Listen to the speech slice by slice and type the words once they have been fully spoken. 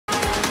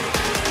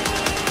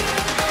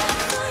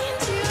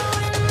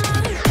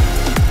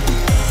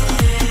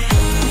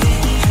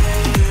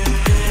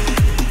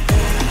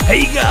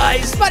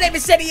name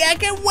is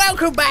Seniac and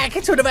welcome back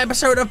to another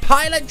episode of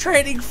Pilot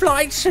Training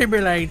Flight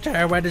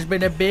Simulator, where there's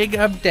been a big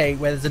update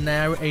where there's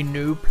now a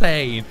new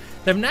plane.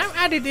 They've now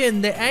added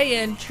in the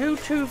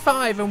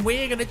AN225 and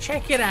we're going to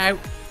check it out,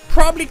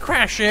 probably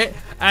crash it,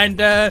 and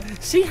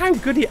see how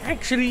good it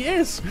actually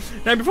is.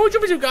 Now, before we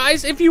jump into it,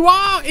 guys, if you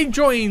are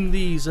enjoying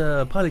these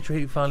Pilot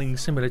Training Flying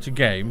Simulator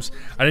games,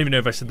 I don't even know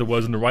if I said the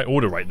words in the right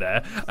order right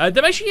there,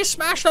 then make sure you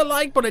smash that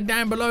like button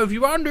down below. If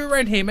you are new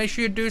around here, make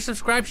sure you do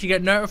subscribe so you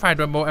get notified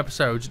when more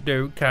episodes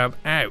do come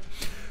out.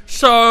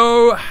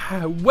 So,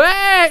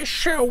 where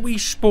shall we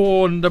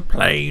spawn the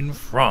plane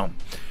from?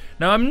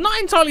 Now, I'm not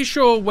entirely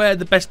sure where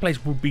the best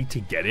place would be to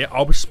get it.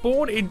 I'll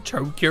spawn in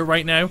Tokyo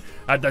right now,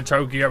 at the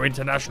Tokyo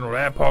International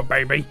Airport,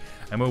 baby.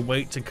 And we'll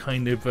wait to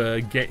kind of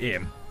get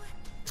in.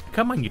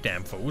 Come on, you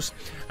damn fools.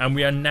 And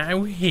we are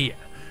now here.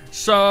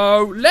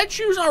 So, let's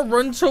use our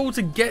run tool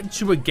to get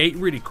to a gate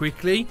really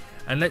quickly.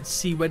 And let's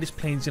see where this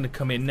plane's going to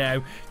come in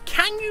now.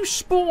 Can you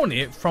spawn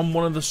it from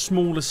one of the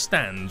smaller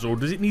stands? Or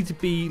does it need to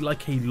be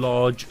like a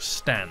large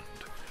stand?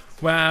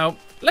 Well,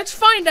 let's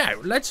find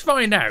out. Let's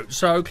find out.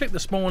 So, click the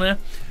spawner.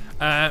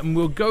 And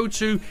we'll go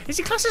to... Is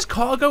it classed as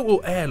cargo or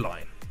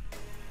airline?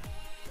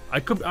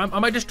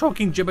 Am I just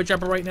talking jibber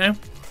jabber right now?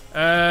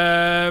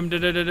 No,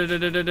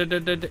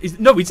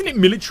 isn't it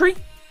military?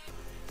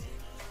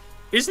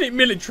 Isn't it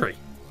military?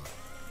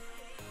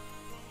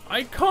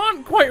 I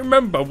can't quite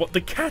remember what the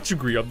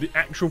category of the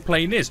actual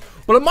plane is.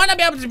 Well, I might not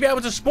be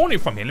able to spawn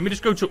it from here. Let me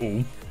just go to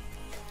all.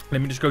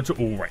 Let me just go to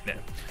all right now.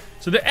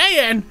 So the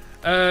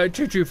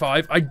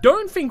AN225, I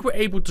don't think we're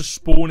able to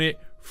spawn it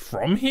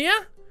from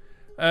here.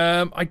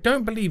 I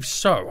don't believe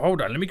so. Hold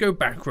on, let me go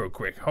back real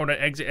quick. Hold on,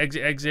 exit,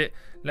 exit, exit.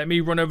 Let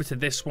me run over to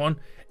this one.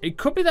 It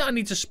could be that I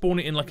need to spawn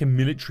it in like a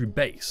military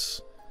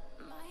base.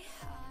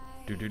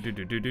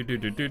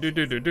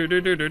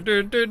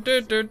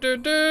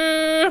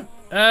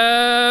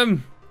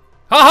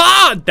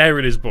 Haha! There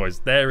it is, boys.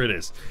 There it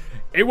is.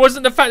 It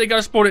wasn't the fact that I got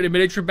to spawn it in a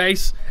military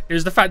base. It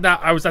was the fact that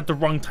I was at the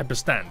wrong type of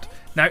stand.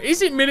 Now,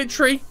 is it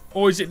military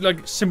or is it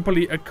like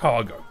simply a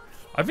cargo?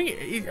 I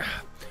think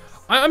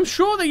I'm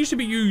sure they used to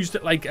be used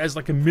like as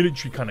like a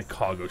military kind of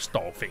cargo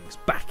style things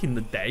back in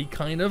the day,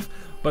 kind of.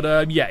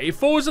 But yeah, it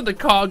falls under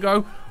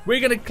cargo.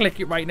 We're gonna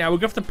click it right now. We'll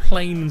go for the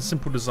plain and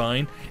simple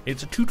design.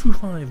 It's a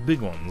 225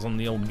 big ones on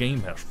the old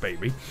Game Pass,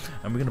 baby.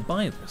 And we're gonna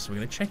buy this. We're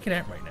gonna check it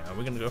out right now.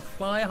 We're gonna go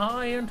fly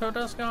high into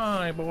the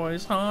sky,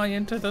 boys, high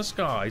into the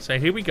sky. So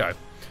here we go.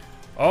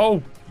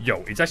 Oh,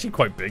 yo, it's actually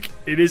quite big.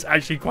 It is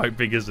actually quite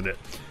big, isn't it?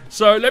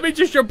 So let me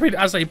just jump in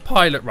as a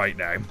pilot right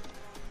now.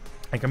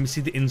 And can we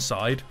see the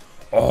inside?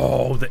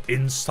 Oh, the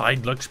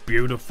inside looks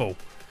beautiful.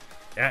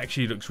 It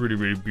actually looks really,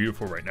 really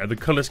beautiful right now. The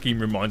color scheme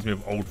reminds me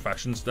of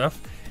old-fashioned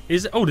stuff.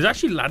 Oh, there's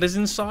actually ladders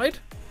inside.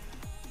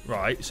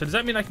 Right. So does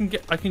that mean I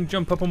can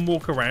jump up and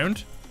walk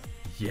around?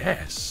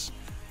 Yes.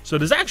 So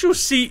there's actual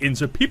seating,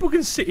 so people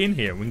can sit in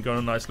here and we can go on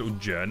a nice little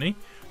journey.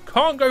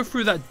 Can't go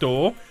through that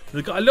door.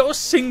 They've got a little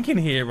sink in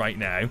here right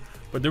now,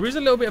 but there is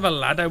a little bit of a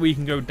ladder where you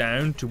can go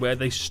down to where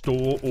they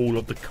store all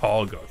of the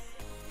cargo.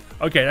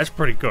 Okay, that's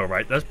pretty cool,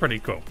 right? That's pretty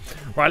cool.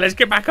 Right, let's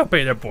get back up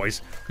here,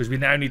 boys, because we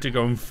now need to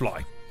go and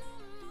fly.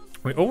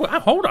 Wait, oh,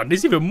 hold on.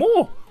 There's even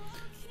more.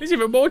 There's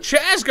even more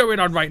chairs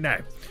going on right now.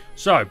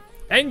 So,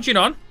 engine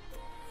on.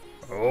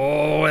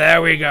 Oh,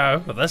 there we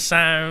go. The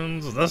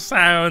sounds of the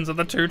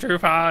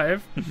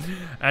 225.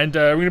 And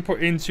we're going to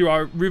put into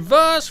our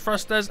reverse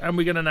thrusters, and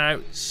we're going to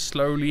now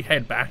slowly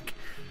head back,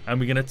 and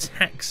we're going to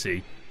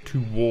taxi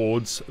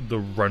towards the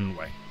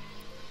runway.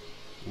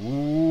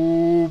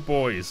 Ooh,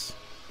 boys.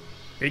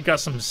 It got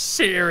some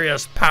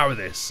serious power,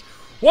 this.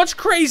 What's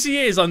crazy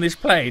is on this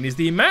plane is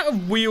the amount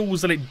of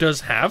wheels that it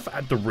does have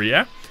at the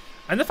rear.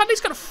 And the fact that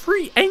it's got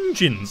 3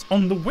 engines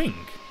on the wing.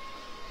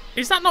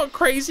 Is that not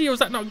crazy or is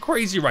that not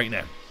crazy right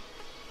now?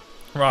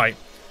 Right.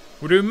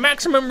 We're doing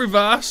maximum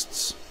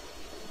reverse.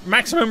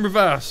 Maximum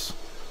reverse.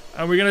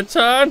 And we're going to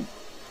turn.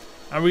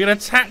 And we're going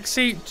to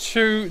taxi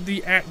to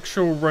the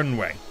actual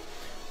runway.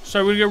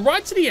 So we're going to go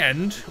right to the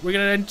end. We're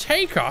going to then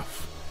take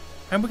off.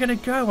 And we're going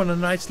to go on a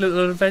nice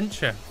little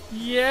adventure.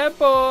 Yeah,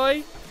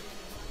 boy.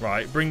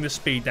 Right, bring the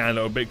speed down a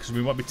little bit because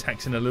we might be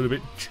taxiing a little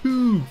bit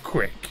too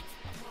quick,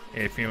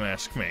 if you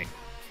ask me.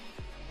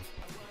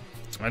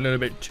 A little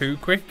bit too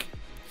quick.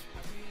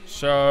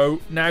 So,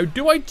 now,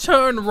 do I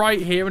turn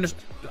right here and just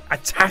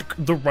attack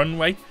the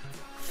runway?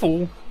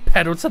 Full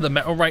pedal to the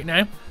metal right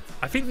now?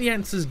 I think the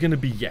answer is going to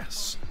be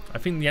yes. I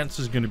think the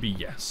answer is going to be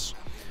yes.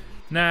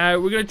 Now,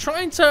 we're going to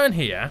try and turn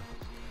here.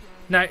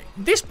 Now,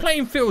 this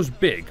plane feels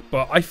big,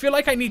 but I feel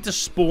like I need to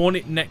spawn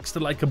it next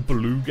to like a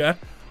Beluga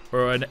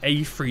or an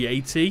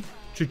A380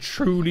 to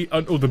truly,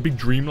 or the big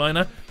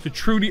Dreamliner, to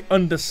truly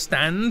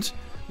understand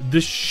the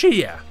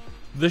sheer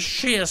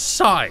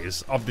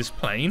size of this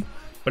plane.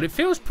 But it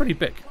feels pretty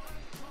big.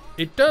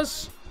 It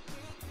does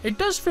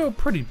feel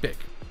pretty big.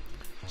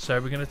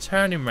 So we're going to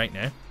turn in right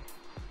now,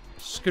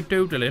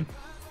 skadoodling,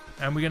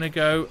 and we're going to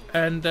go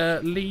and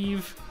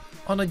leave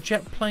on a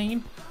jet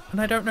plane,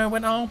 and I don't know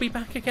when I'll be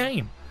back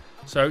again.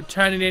 So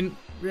turning in,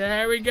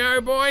 there we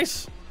go,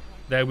 boys.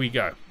 There we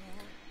go.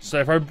 So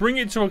if I bring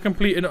it to a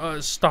complete and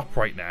utter stop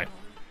right now,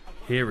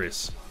 here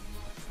is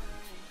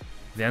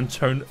the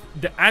Antonov.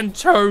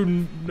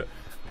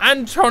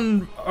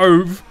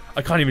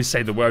 I can't even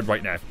say the word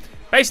right now.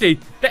 Basically,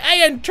 the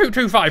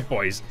AN-225,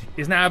 boys,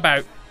 is now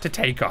about to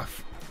take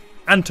off.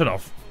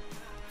 Antonov.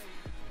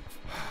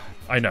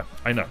 I know.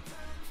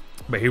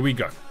 But here we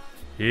go.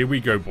 Here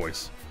we go,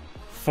 boys.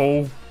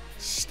 Full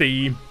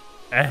steam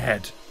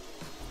ahead.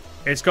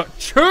 It's got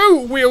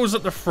 2 wheels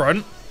at the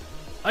front.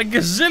 A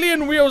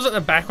gazillion wheels at the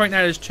back right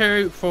now. There's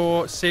 2,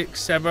 4,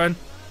 6, 7,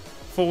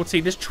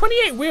 14. There's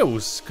 28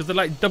 wheels because they're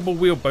like double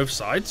wheel both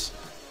sides.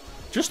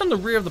 Just on the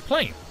rear of the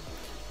plane.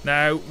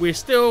 Now, we're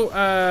still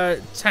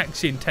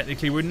taxiing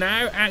technically. We're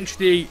now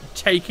actually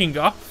taking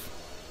off.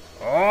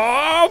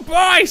 Oh,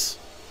 boys!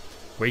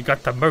 We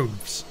got the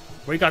moves.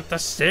 We got the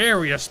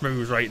serious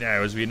moves right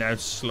now as we now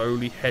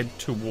slowly head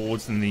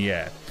towards in the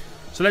air.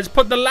 So let's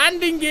put the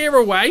landing gear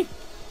away.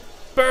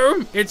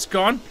 Boom, it's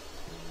gone.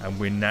 And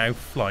we're now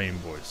flying,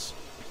 boys.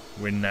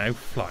 We're now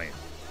flying.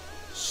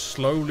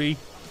 Slowly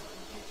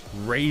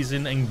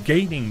raising and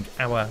gaining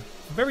our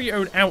very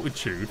own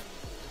altitude.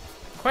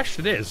 The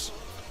question is,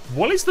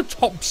 what is the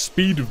top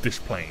speed of this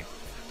plane?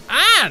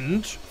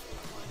 And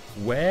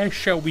where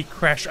shall we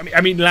crash?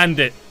 I mean, land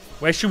it.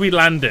 Where should we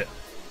land it?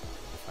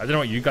 I don't know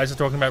what you guys are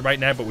talking about right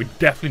now, but we're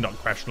definitely not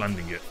crash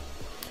landing it.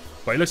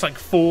 But it looks like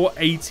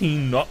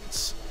 418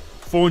 knots.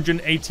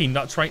 418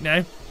 knots right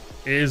now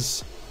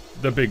is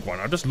the big one.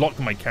 I just locked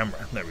my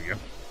camera. There we go.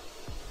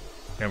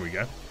 There we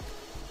go.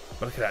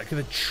 But look at that. Look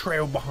at the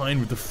trail behind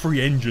with the 3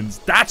 engines.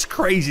 That's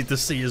crazy to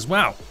see as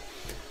well.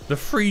 The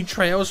 3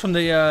 trails from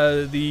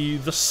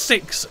the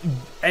 6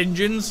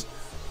 engines.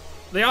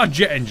 They are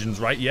jet engines,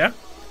 right? Yeah.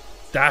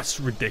 That's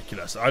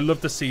ridiculous. I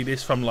love to see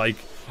this from like...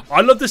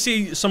 I love to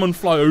see someone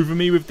fly over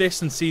me with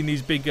this and seeing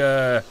these big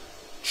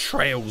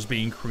trails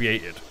being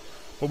created.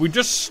 But we're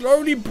just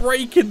slowly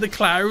breaking the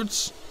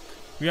clouds.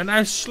 We are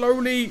now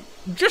slowly,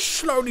 just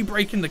slowly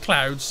breaking the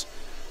clouds.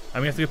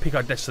 And we have to go pick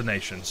our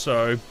destination.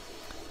 So...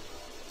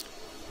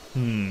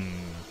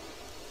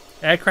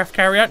 Aircraft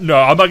carrier? No,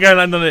 I'm not going to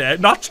land on it.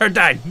 Not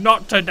today.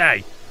 Not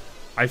today.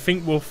 I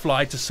think we'll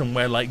fly to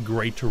somewhere like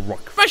Greater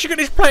Rock. I've actually got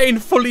this plane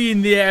fully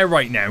in the air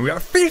right now. We're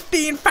at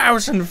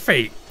 15,000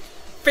 feet.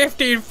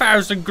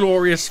 15,000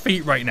 glorious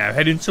feet right now,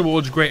 heading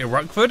towards Greater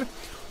Rockford.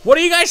 What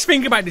do you guys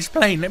think about this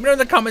plane? Let me know in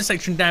the comment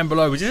section down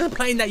below. Is this a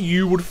plane that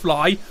you would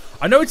fly?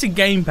 I know it's a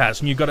Game Pass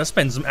and you've got to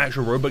spend some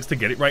actual Robux to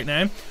get it right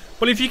now.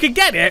 But if you could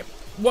get it,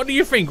 what do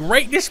you think?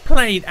 Rate this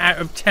plane out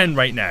of 10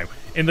 right now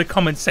in the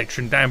comment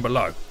section down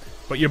below.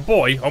 But your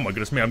boy, oh my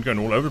goodness me, I'm going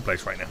all over the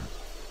place right now.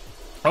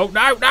 Oh,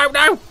 no, no,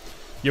 no.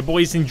 Your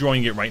boy's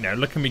enjoying it right now.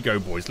 Look at me go,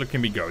 boys. Look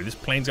at me go. This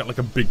plane's got like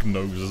a big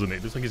nose, isn't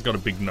it? Looks like it's got a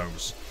big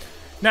nose.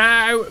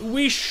 Now,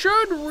 we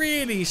should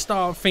really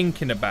start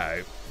thinking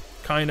about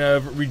kind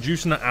of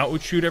reducing the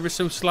altitude ever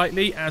so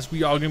slightly as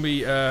we are going to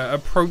be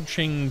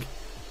approaching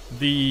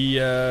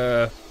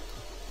the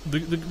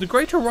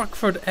Greater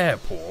Rockford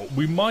Airport.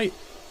 We might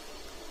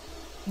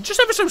just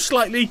ever so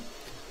slightly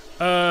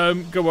go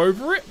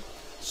over it.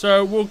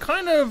 So we'll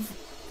kind of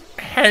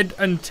head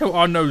and tilt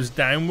our nose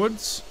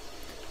downwards.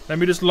 Let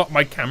me just lock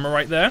my camera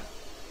right there.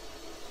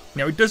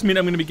 Now, it does mean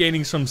I'm going to be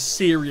gaining some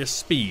serious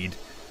speed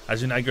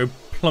as we now go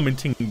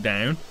plummeting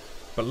down.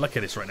 But look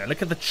at this right now.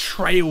 Look at the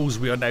trails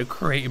we are now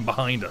creating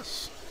behind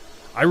us.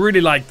 I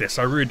really like this.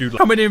 I really do like it.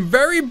 Coming in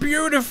very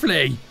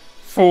beautifully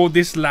for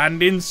this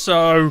landing.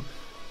 So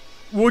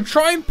we'll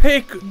try and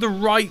pick the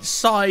right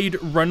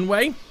side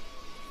runway.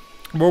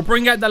 We'll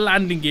bring out the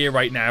landing gear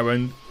right now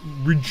and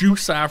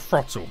reduce our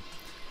throttle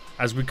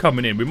as we're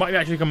coming in. We might be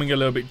actually coming a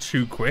little bit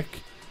too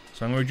quick.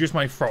 So I'm going to reduce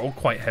my throttle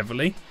quite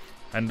heavily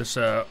and just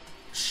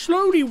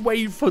slowly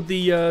wait for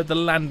the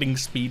landing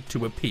speed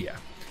to appear.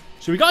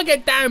 So we got to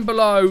get down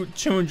below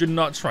 200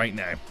 knots right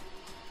now,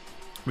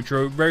 which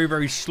we're very,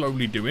 very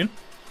slowly doing.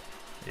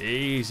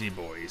 Easy,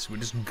 boys. We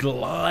just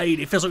glide.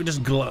 It feels like we're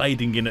just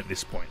gliding in at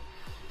this point.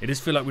 It does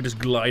feel like we're just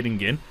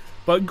gliding in.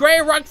 But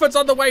Greater Rockford's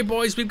on the way,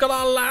 boys. We've got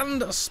our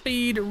land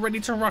speed ready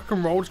to rock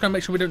and roll. Just going to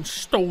make sure we don't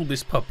stall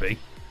this puppy.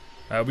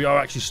 We are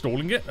actually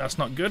stalling it. That's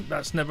not good.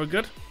 That's never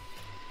good.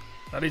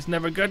 That is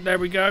never good. There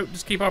we go.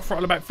 Just keep our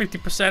throttle about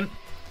 50%.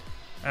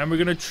 And we're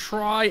going to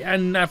try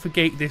and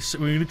navigate this.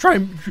 We're going to try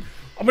and...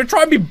 I'm going to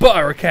try and be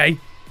butter, okay?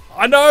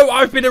 I know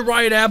I've been a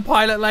Ryanair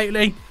pilot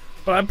lately,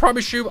 but I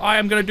promise you I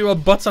am going to do a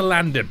butter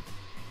landing.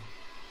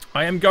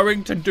 I am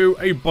going to do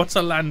a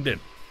butter landing.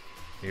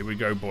 Here we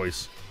go,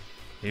 boys.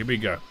 Here we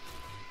go.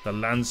 The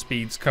land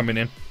speed's coming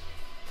in.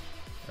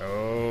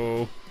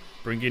 Oh,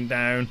 bringing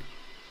down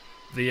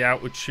the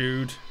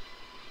altitude.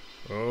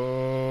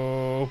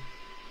 Oh,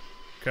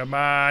 come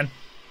on.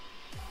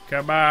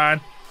 Come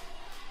on.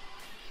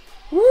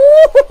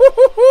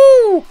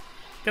 Woo-hoo-hoo-hoo-hoo!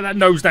 Get that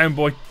nose down,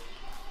 boy.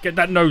 Get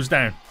that nose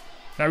down.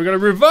 Now we're going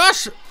to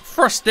reverse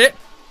thrust it.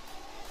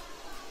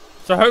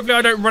 So hopefully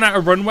I don't run out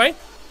of runway.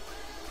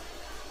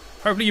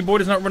 Hopefully your boy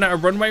does not run out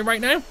of runway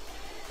right now.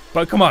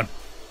 But come on.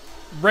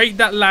 Rate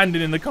that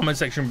landing in the comment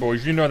section,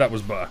 boys. You know that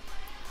was butter.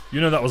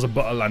 You know that was a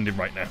butter landing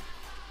right now.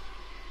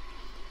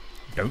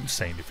 Don't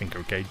say anything,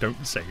 okay?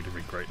 Don't say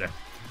anything right now.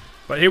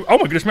 But here, oh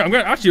my goodness, man, I'm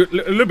going actually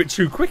a little bit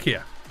too quick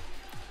here.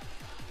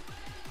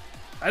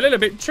 A little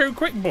bit too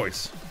quick,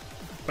 boys.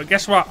 But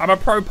guess what? I'm a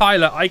pro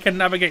pilot. I can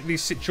navigate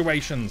these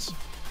situations.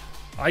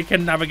 I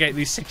can navigate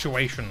these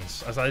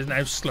situations as I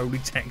now slowly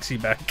taxi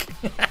back.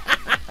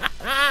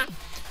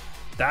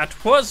 That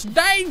was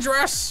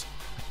dangerous.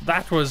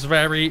 That was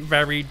very,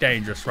 very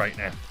dangerous right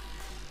now.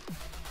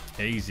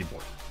 Easy,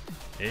 boy.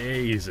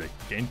 Easy.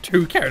 Getting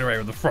too carried away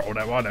with the throttle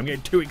now, aren't I? I'm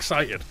getting too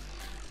excited.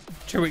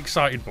 Too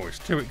excited, boys.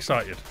 Too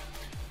excited.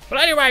 But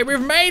anyway,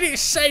 we've made it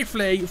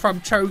safely from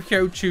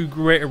Tokyo to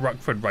Greater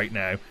Rockford right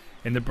now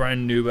in the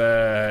brand new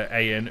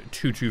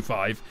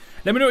AN225.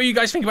 Let me know what you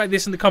guys think about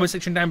this in the comment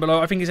section down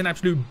below. I think it's an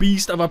absolute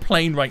beast of a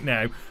plane right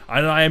now,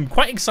 and I am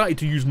quite excited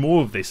to use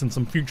more of this in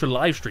some future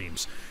live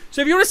streams.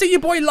 So if you want to see your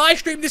boy live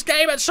stream this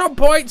game at some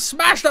point,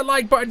 smash that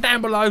like button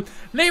down below.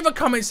 Leave a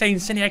comment saying,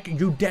 Seniac,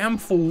 you damn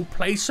fool,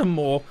 play some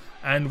more,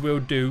 and we'll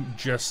do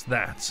just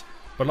that.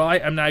 But I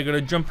am now going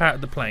to jump out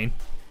of the plane,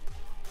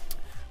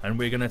 and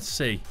we're going to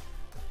see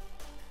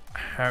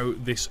how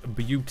this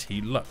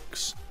beauty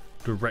looks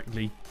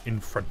directly in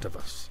front of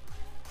us.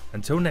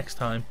 Until next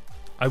time,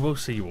 I will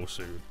see you all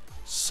soon.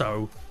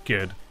 So,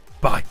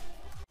 goodbye.